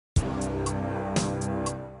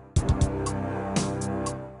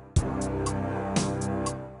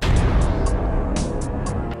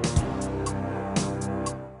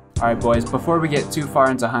Alright boys, before we get too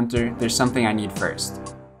far into Hunter, there's something I need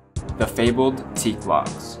first. The Fabled Teak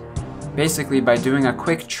Logs. Basically, by doing a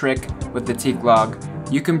quick trick with the Teak Log,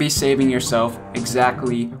 you can be saving yourself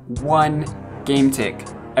exactly 1 game tick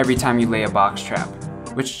every time you lay a box trap,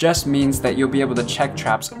 which just means that you'll be able to check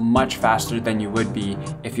traps much faster than you would be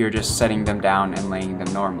if you're just setting them down and laying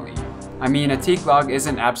them normally. I mean, a Teak Log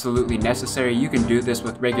isn't absolutely necessary, you can do this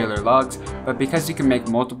with regular logs, but because you can make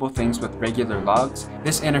multiple things with regular logs,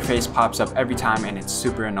 this interface pops up every time and it's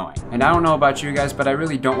super annoying. And I don't know about you guys, but I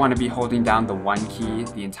really don't want to be holding down the 1 key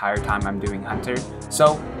the entire time I'm doing Hunter,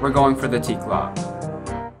 so we're going for the Teak Log.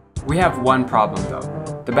 We have one problem though.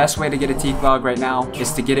 The best way to get a Teak Log right now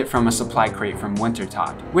is to get it from a supply crate from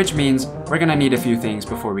Wintertodt, which means we're gonna need a few things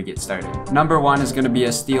before we get started. Number 1 is gonna be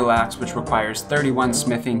a steel axe, which requires 31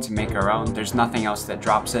 smithing to make our own. There's nothing else that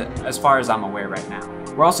drops it, as far as I'm aware right now.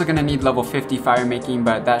 We're also gonna need level 50 fire making,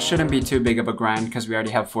 but that shouldn't be too big of a grind because we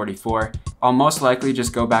already have 44. I'll most likely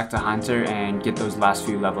just go back to Hunter and get those last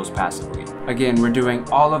few levels passively. Again, we're doing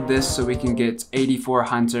all of this so we can get 84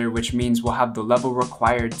 Hunter, which means we'll have the level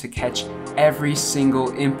required to catch every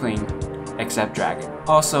single Impling except Dragon.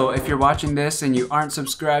 Also, if you're watching this and you aren't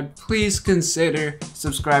subscribed, please consider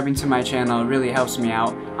subscribing to my channel. It really helps me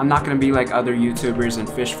out. I'm not gonna be like other YouTubers and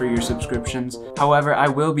fish for your subscriptions. However, I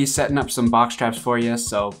will be setting up some box traps for you,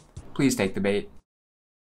 so please take the bait.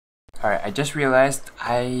 Alright, I just realized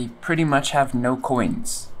I pretty much have no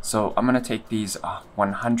coins. So I'm gonna take these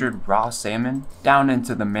 100 raw salmon down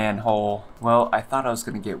into the manhole. Well, I thought I was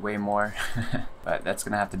gonna get way more, but that's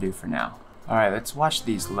gonna have to do for now. Alright, let's watch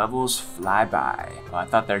these levels fly by. Well, I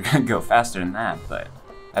thought they were gonna go faster than that, but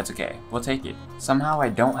that's okay. We'll take it. Somehow I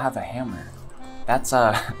don't have a hammer. That's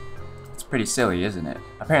it's pretty silly, isn't it?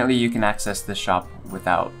 Apparently you can access this shop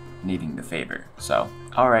without needing the favor. So,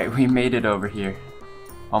 alright, we made it over here.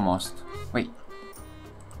 Almost. Wait.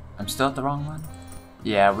 I'm still at the wrong one?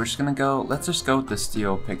 Yeah, we're just gonna go, let's just go with the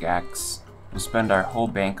steel pickaxe. We'll spend our whole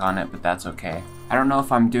bank on it, but that's okay. I don't know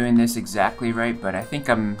if I'm doing this exactly right, but I think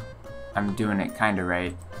I'm doing it kinda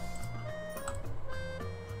right.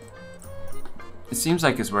 It seems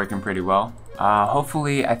like it's working pretty well.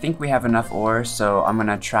 Hopefully, I think we have enough ore, so I'm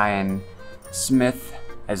gonna try and smith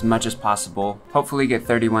as much as possible. Hopefully get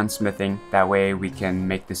 31 smithing, that way we can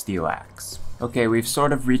make the steel axe. Okay, we've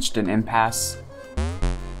sort of reached an impasse.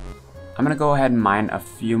 I'm gonna go ahead and mine a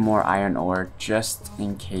few more iron ore just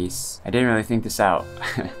in case. I didn't really think this out.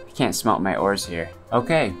 I can't smelt my ores here.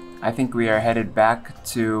 Okay, I think we are headed back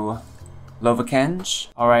to Lovakenge.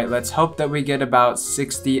 Alright, let's hope that we get about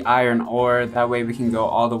 60 iron ore. That way we can go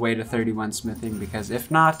all the way to 31 smithing, because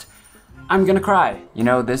if not, I'm gonna cry. You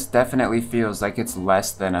know, this definitely feels like it's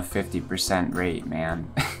less than a 50% rate,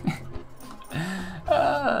 man.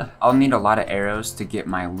 I'll need a lot of arrows to get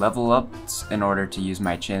my level ups in order to use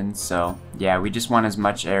my chin, so yeah, we just want as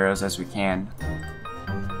much arrows as we can.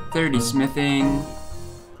 30 smithing.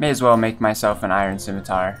 May as well make myself an iron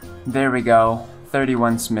scimitar. There we go,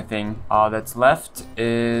 31 smithing. All that's left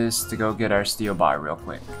is to go get our steel bar real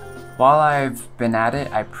quick. While I've been at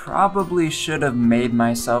it, I probably should have made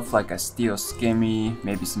myself like a steel skimmy,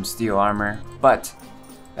 maybe some steel armor, but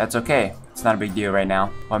that's okay. It's not a big deal right now.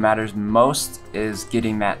 What matters most is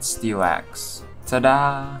getting that steel axe.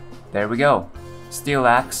 Ta-da! There we go. Steel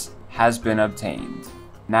axe has been obtained.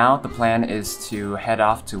 Now the plan is to head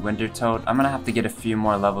off to Wintertodt. I'm gonna have to get a few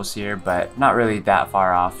more levels here, but not really that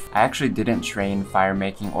far off. I actually didn't train fire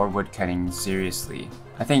making or wood cutting seriously.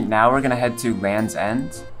 I think now we're gonna head to Land's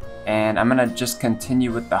End, and I'm gonna just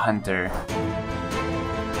continue with the Hunter.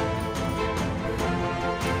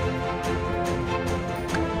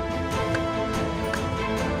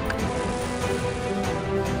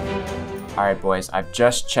 Alright boys, I've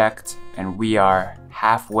just checked and we are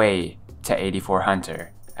halfway to 84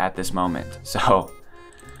 Hunter at this moment. So,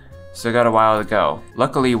 still got a while to go.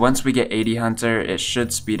 Luckily, once we get 80 Hunter, it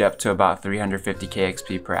should speed up to about 350k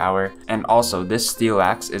XP per hour. And also, this steel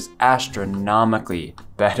axe is astronomically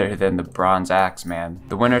better than the bronze axe, man.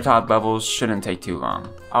 The Wintertodt levels shouldn't take too long.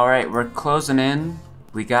 Alright, we're closing in.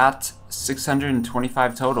 We got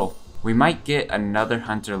 625 total. We might get another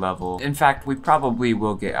Hunter level. In fact, we probably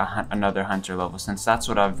will get another Hunter level since that's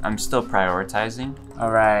what I'm still prioritizing.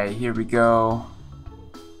 Alright, here we go.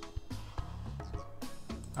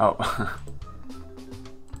 Oh.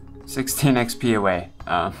 16 XP away.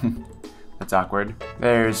 That's awkward.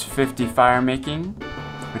 There's 50 fire making,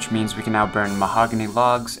 which means we can now burn mahogany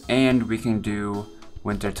logs and we can do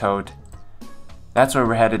Wintertodt. That's where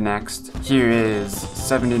we're headed next. Here is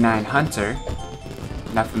 79 Hunter.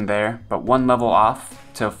 Nothing there, but 1 level off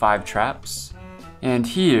to 5 traps. And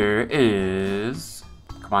here is,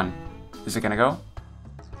 come on, is it gonna go?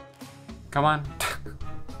 Come on.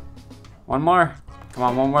 One more. Come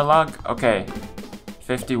on, one more log. Okay.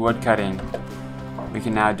 50 wood cutting. We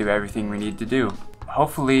can now do everything we need to do.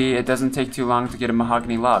 Hopefully it doesn't take too long to get a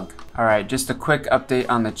mahogany log. Alright, just a quick update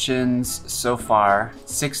on the chins so far.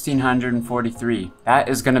 1643. That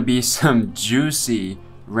is gonna be some juicy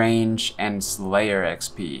range and slayer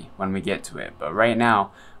XP when we get to it. But right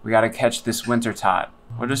now, we gotta catch this Wintertodt.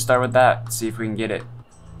 We'll just start with that, see if we can get it.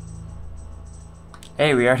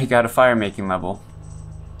 Hey, we already got a fire making level.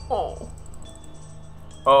 Oh.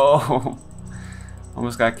 Oh.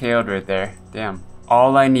 Almost got KO'd right there. Damn.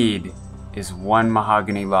 All I need is one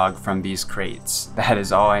mahogany log from these crates. That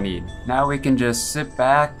is all I need. Now we can just sit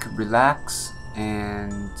back, relax,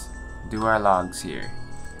 and do our logs here.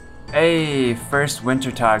 Hey, first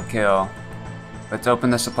Wintertodt kill. Let's open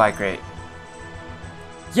the supply crate.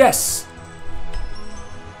 Yes!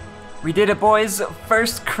 We did it, boys!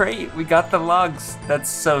 First crate, we got the logs. That's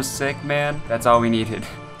so sick, man. That's all we needed.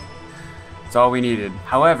 That's all we needed.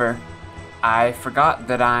 However, I forgot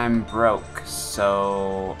that I'm broke,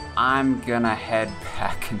 so I'm gonna head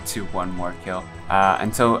back into one more kill.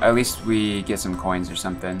 Until at least we get some coins or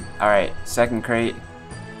something. Alright, second crate.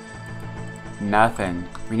 Nothing.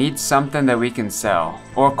 We need something that we can sell.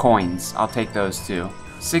 Or coins. I'll take those too.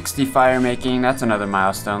 60 fire making, that's another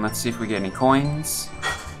milestone. Let's see if we get any coins.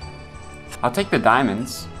 I'll take the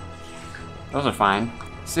diamonds. Those are fine.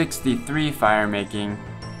 63 fire making.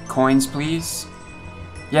 Coins, please.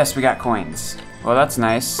 Yes, we got coins. Well, that's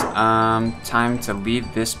nice. Time to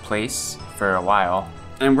leave this place for a while.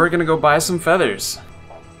 And we're gonna go buy some feathers.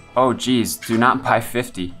 Oh geez, do not buy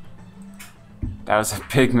 50. That was a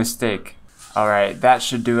big mistake. Alright, that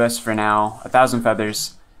should do us for now. 1,000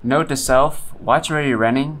 feathers. Note to self, watch where you're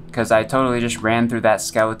running, because I totally just ran through that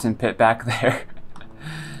skeleton pit back there.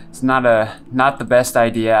 It's not the best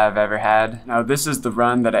idea I've ever had. Now this is the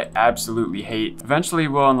run that I absolutely hate. Eventually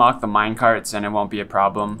we'll unlock the minecarts and it won't be a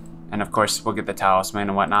problem. And of course we'll get the talisman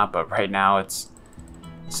and whatnot, but right now it's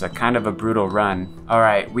a kind of a brutal run.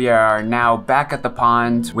 Alright, we are now back at the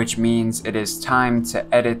pond, which means it is time to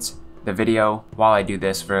edit the video while I do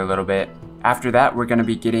this for a little bit. After that, we're gonna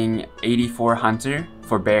be getting 84 Hunter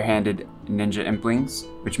for barehanded ninja implings,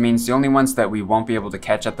 which means the only ones that we won't be able to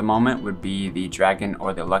catch at the moment would be the dragon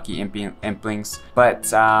or the lucky implings, but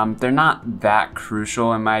they're not that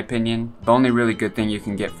crucial in my opinion. The only really good thing you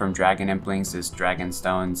can get from dragon implings is dragon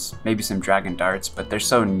stones, maybe some dragon darts, but they're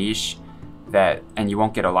so niche that, and you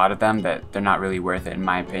won't get a lot of them, that they're not really worth it in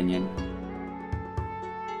my opinion.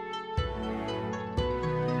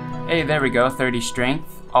 Hey, there we go, 30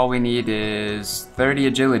 strength. All we need is 30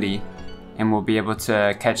 agility and we'll be able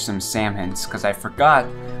to catch some salmons, because I forgot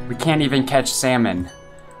we can't even catch salmon.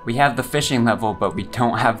 We have the fishing level, but we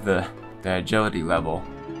don't have the agility level.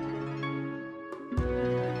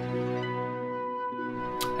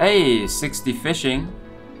 Hey, 60 fishing.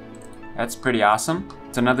 That's pretty awesome.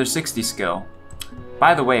 It's another 60 skill.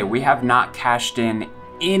 By the way, we have not cashed in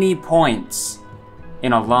any points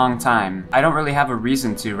in a long time. I don't really have a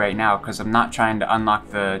reason to right now because I'm not trying to unlock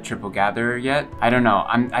the triple gatherer yet. I don't know,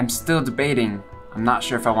 I'm still debating. I'm not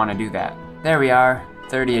sure if I want to do that. There we are,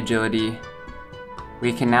 30 agility.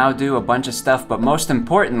 We can now do a bunch of stuff, but most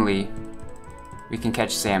importantly, we can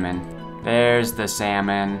catch salmon. There's the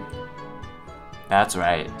salmon. That's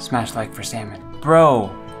right, smash like for salmon. Bro,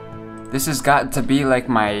 this has got to be like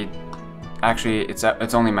my, actually it's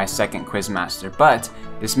only my second quizmaster, but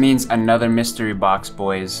this means another mystery box,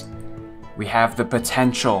 boys. We have the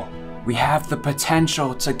potential. We have the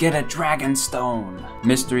potential to get a dragon stone.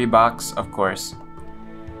 Mystery box, of course.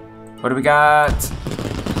 What do we got?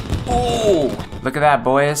 Oh, look at that,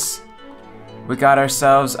 boys. We got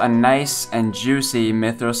ourselves a nice and juicy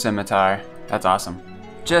mithril scimitar. That's awesome.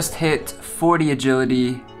 Just hit 40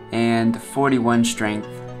 agility and 41 strength,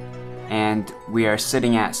 and we are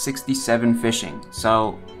sitting at 67 fishing.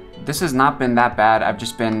 So this has not been that bad. I've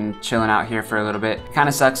just been chilling out here for a little bit.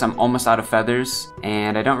 Kinda sucks, I'm almost out of feathers,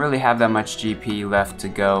 and I don't really have that much GP left to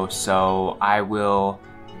go, so I will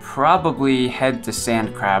probably head to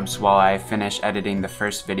sand crabs while I finish editing the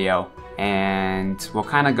first video, and we'll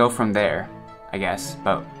kinda go from there, I guess.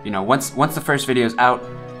 But you know, once the first video is out,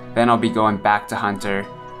 then I'll be going back to Hunter,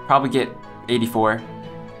 probably get 84,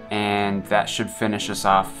 and that should finish us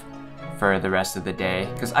off for the rest of the day,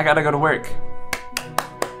 because I gotta go to work.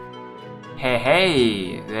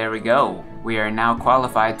 Hey, there we go. We are now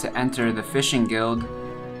qualified to enter the fishing guild,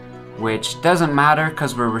 which doesn't matter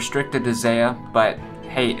because we're restricted to Zaya, but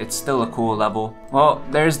hey, it's still a cool level. Well,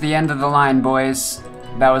 there's the end of the line, boys.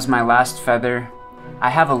 That was my last feather. I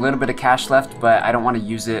have a little bit of cash left, but I don't want to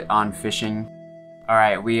use it on fishing.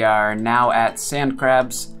 Alright, we are now at sand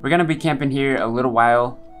crabs. We're gonna be camping here a little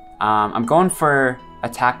while. I'm going for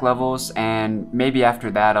attack levels, and maybe after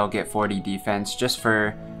that I'll get 40 defense just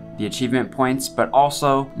for the achievement points, but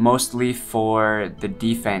also mostly for the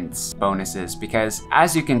defense bonuses, because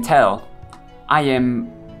as you can tell, I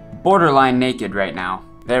am borderline naked right now.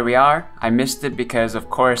 There we are. I missed it because of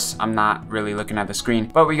course I'm not really looking at the screen,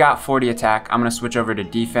 but we got 40 attack. I'm gonna switch over to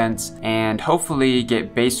defense and hopefully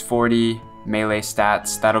get base 40 melee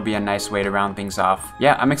stats. That'll be a nice way to round things off.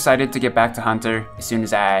 Yeah, I'm excited to get back to Hunter as soon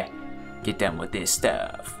as I get done with this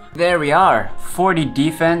stuff. There we are, 40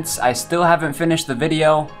 defense. I still haven't finished the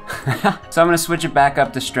video. So I'm gonna switch it back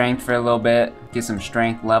up to strength for a little bit, get some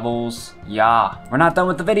strength levels. Yeah, we're not done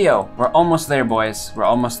with the video. We're almost there, boys. We're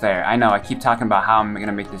almost there. I know I keep talking about how I'm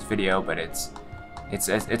gonna make this video, but it's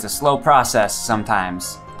a slow process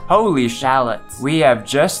sometimes. Holy shallots. We have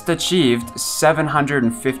just achieved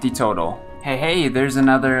 750 total. Hey, there's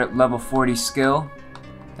another level 40 skill.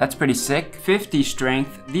 That's pretty sick. 50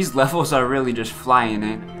 strength. These levels are really just flying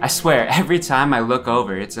in. I swear, every time I look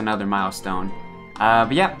over, it's another milestone.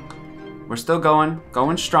 But yeah, we're still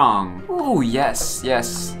going strong. Ooh, yes.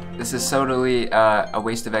 This is totally a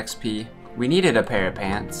waste of XP. We needed a pair of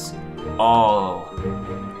pants. Oh,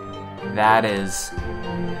 that is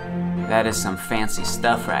some fancy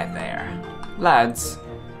stuff right there. Lads,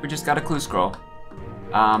 we just got a clue scroll.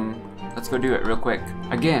 Let's go do it real quick.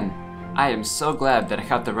 Again, I am so glad that I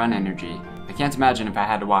got the run energy. I can't imagine if I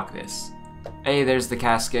had to walk this. Hey, there's the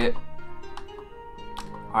casket.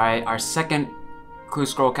 Alright, our second clue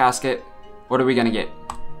scroll casket. What are we gonna get?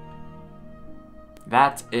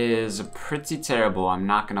 That is pretty terrible, I'm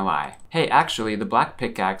not gonna lie. Hey, actually, the black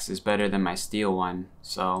pickaxe is better than my steel one.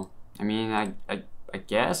 So, I mean, I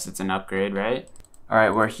guess it's an upgrade, right?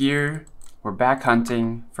 Alright, we're here. We're back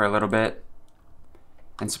hunting for a little bit.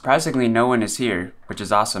 And surprisingly, no one is here, which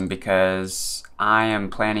is awesome because I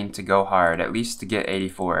am planning to go hard, at least to get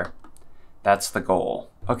 84. That's the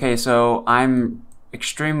goal. Okay, so I'm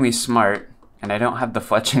extremely smart, and I don't have the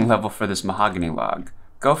fletching level for this mahogany log.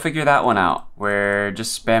 Go figure that one out. We're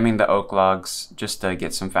just spamming the oak logs just to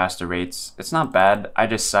get some faster rates. It's not bad, I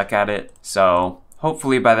just suck at it. So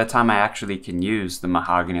hopefully by the time I actually can use the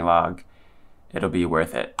mahogany log, it'll be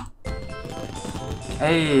worth it.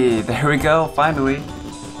 Hey, there we go, finally.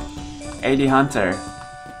 80 hunter.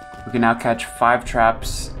 We can now catch 5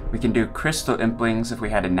 traps. We can do crystal implings if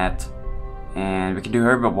we had a net. And we can do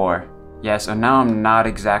herbivore. Yeah, so now I'm not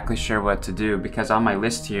exactly sure what to do because on my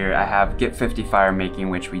list here I have get 50 fire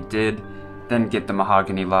making, which we did, then get the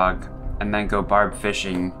mahogany log, and then go barb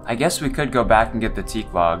fishing. I guess we could go back and get the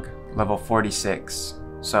teak log, level 46.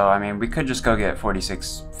 So I mean, we could just go get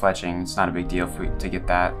 46 fletching. It's not a big deal to get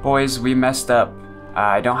that. Boys, we messed up.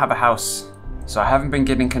 I don't have a house, so I haven't been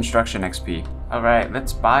getting construction XP. Alright,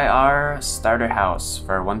 let's buy our starter house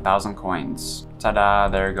for 1,000 coins. Ta-da,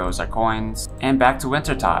 there goes our coins. And back to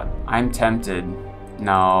Wintertodt. I'm tempted.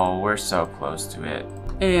 No, we're so close to it.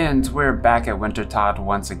 And we're back at Wintertodt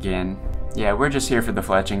once again. Yeah, we're just here for the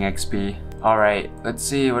fletching XP. Alright, let's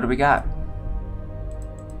see, what do we got?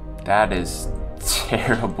 That is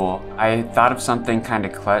terrible. I thought of something kind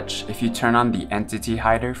of clutch. If you turn on the entity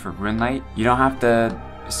hider for RuneLight, you don't have to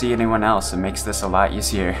see anyone else. It makes this a lot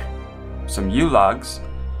easier. Some U logs.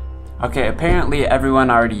 Okay, apparently everyone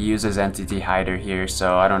already uses entity hider here,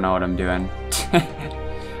 so I don't know what I'm doing.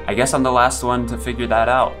 I guess I'm the last one to figure that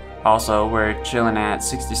out. Also, we're chilling at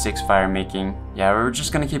 66 fire making. Yeah, we're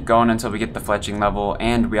just gonna keep going until we get the fletching level,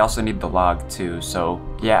 and we also need the log too, so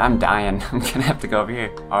yeah, I'm dying. I'm gonna have to go over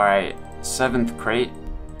here. Alright, 7th crate.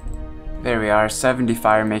 There we are, 70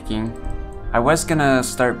 fire making. I was gonna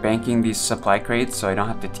start banking these supply crates so I don't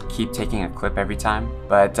have to keep taking a clip every time,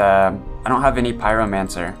 but I don't have any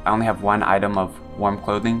pyromancer. I only have 1 item of warm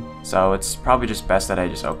clothing, so it's probably just best that I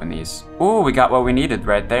just open these. Ooh, we got what we needed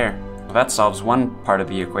right there. Well, that solves one part of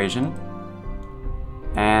the equation.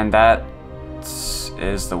 And that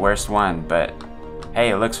is the worst one, but hey,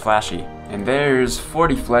 it looks flashy. And there's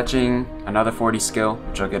 40 fletching, another 40 skill,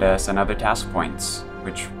 which will get us another task points.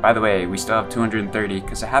 Which, by the way, we still have 230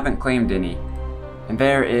 because I haven't claimed any. And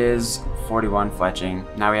there is 41 fletching.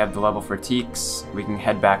 Now we have the level for teaks. We can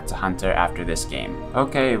head back to Hunter after this game.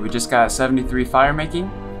 Okay, we just got 73 fire making.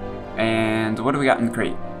 And what do we got in the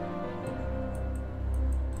crate?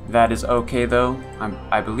 That is okay though.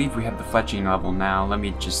 I believe we have the fletching level now. Let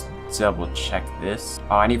me just double check this.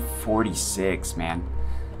 Oh, I need 46, man.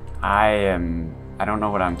 I don't know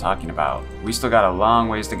what I'm talking about. We still got a long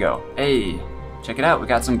ways to go. Hey, check it out, we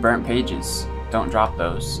got some burnt pages. Don't drop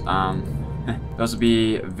those. Those will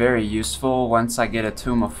be very useful once I get a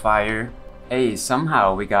Tomb of Fire Hey,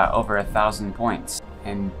 somehow we got over 1,000 points.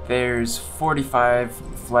 And there's 45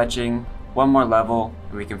 fletching, one more level,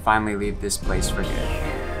 and we can finally leave this place for good.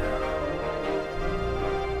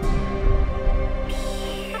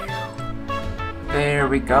 There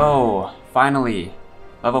we go, finally,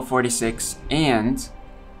 level 46, and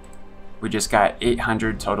we just got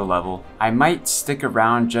 800 total level. I might stick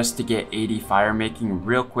around just to get 80 fire making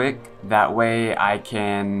real quick, that way I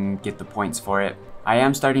can get the points for it. I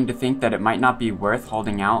am starting to think that it might not be worth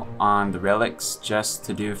holding out on the relics just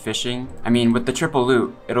to do fishing. I mean, with the triple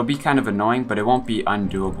loot, it'll be kind of annoying, but it won't be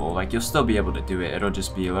undoable. Like, you'll still be able to do it, it'll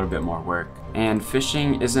just be a little bit more work. And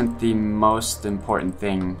fishing isn't the most important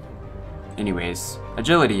thing anyways.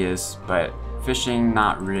 Agility is, but fishing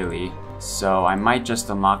not really. So I might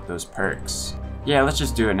just unlock those perks. Yeah, let's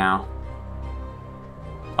just do it now.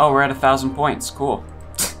 Oh, we're at 1,000 points, cool.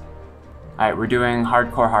 Alright, we're doing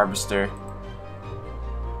Hardcore Harvester.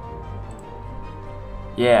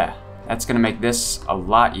 Yeah, that's gonna make this a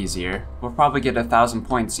lot easier. We'll probably get 1,000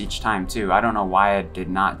 points each time too. I don't know why I did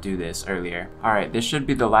not do this earlier. Alright, this should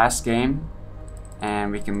be the last game,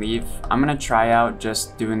 and we can leave. I'm gonna try out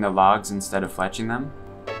just doing the logs instead of fletching them.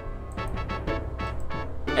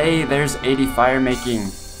 Hey, there's 80 fire making.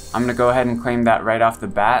 I'm gonna go ahead and claim that right off the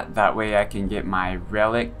bat. That way I can get my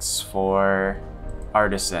relics for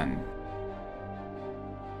artisan.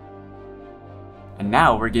 And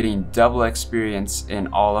now we're getting double experience in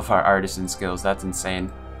all of our artisan skills. That's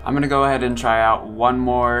insane. I'm gonna go ahead and try out one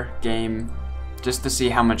more game just to see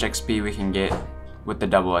how much XP we can get with the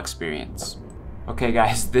double experience. Okay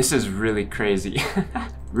guys, this is really crazy.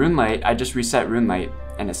 RuneLite, I just reset RuneLite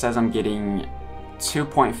and it says I'm getting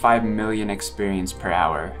 2.5 million experience per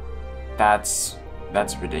hour. That's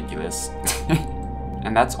ridiculous.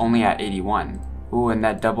 And that's only at 81. Ooh, and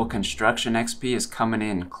that double construction XP is coming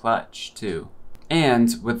in clutch too.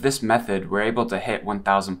 And with this method, we're able to hit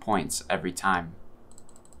 1,000 points every time.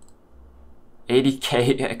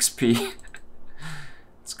 80k XP.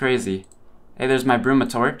 It's crazy. Hey, there's my Bruma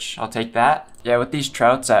torch. I'll take that. Yeah, with these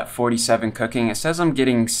trouts at 47 cooking, it says I'm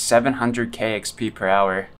getting 700k XP per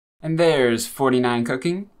hour. And there's 49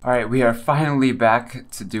 cooking. Alright, we are finally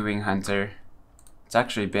back to doing Hunter. It's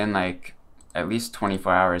actually been like at least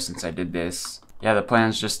 24 hours since I did this. Yeah, the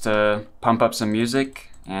plan's just to pump up some music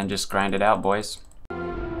and just grind it out, boys.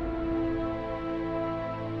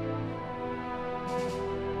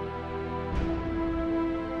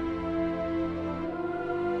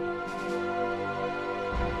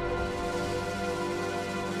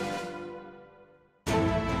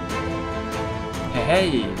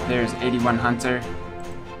 Hey, there's 81 Hunter.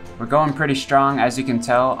 We're going pretty strong, as you can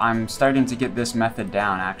tell. I'm starting to get this method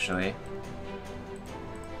down, actually.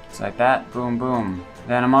 It's like that, boom, boom.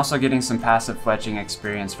 Then I'm also getting some passive fletching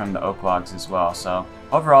experience from the oak logs as well, so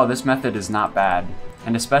overall this method is not bad.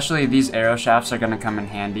 And especially these arrow shafts are going to come in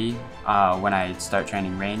handy when I start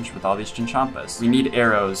training range with all these chinchampas. We need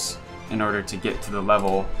arrows in order to get to the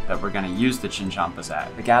level that we're going to use the chinchampas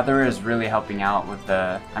at. The gatherer is really helping out with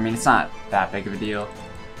the, I mean, it's not that big of a deal,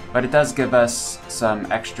 but it does give us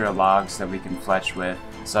some extra logs that we can fletch with.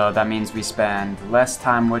 So that means we spend less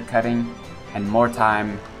time wood cutting and more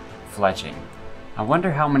time fletching. I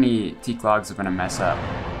wonder how many teak logs are going to mess up.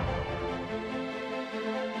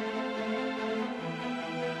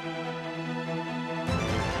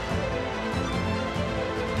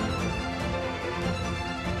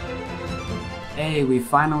 Hey, we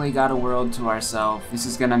finally got a world to ourselves. This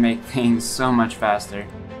is gonna make things so much faster.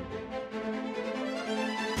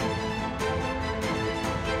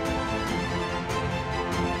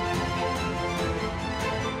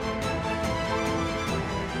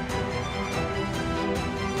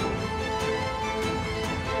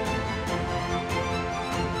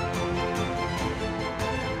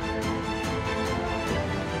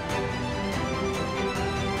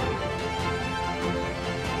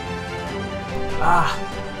 Ah,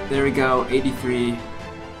 there we go, 83,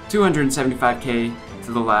 275k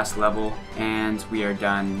to the last level, and we are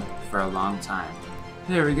done for a long time.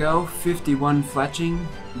 There we go, 51 fletching.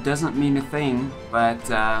 Doesn't mean a thing, but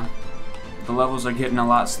the levels are getting a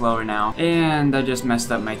lot slower now. And I just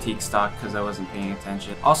messed up my teak stock because I wasn't paying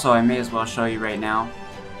attention. Also, I may as well show you right now.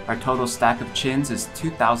 Our total stack of chins is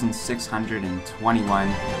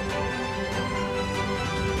 2,621.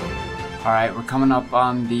 Alright, we're coming up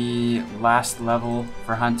on the last level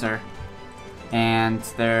for Hunter. And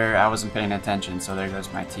there, I wasn't paying attention, so there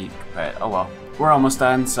goes my teak. But oh well. We're almost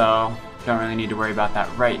done, so don't really need to worry about that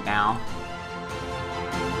right now.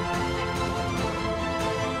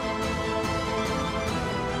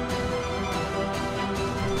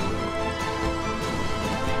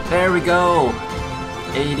 There we go!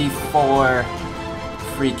 84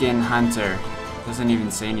 freaking hunter. Doesn't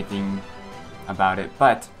even say anything about it,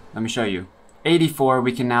 but let me show you. 84,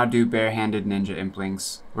 we can now do barehanded ninja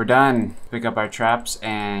implings. We're done. Pick up our traps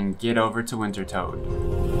and get over to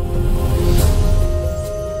Wintertodt.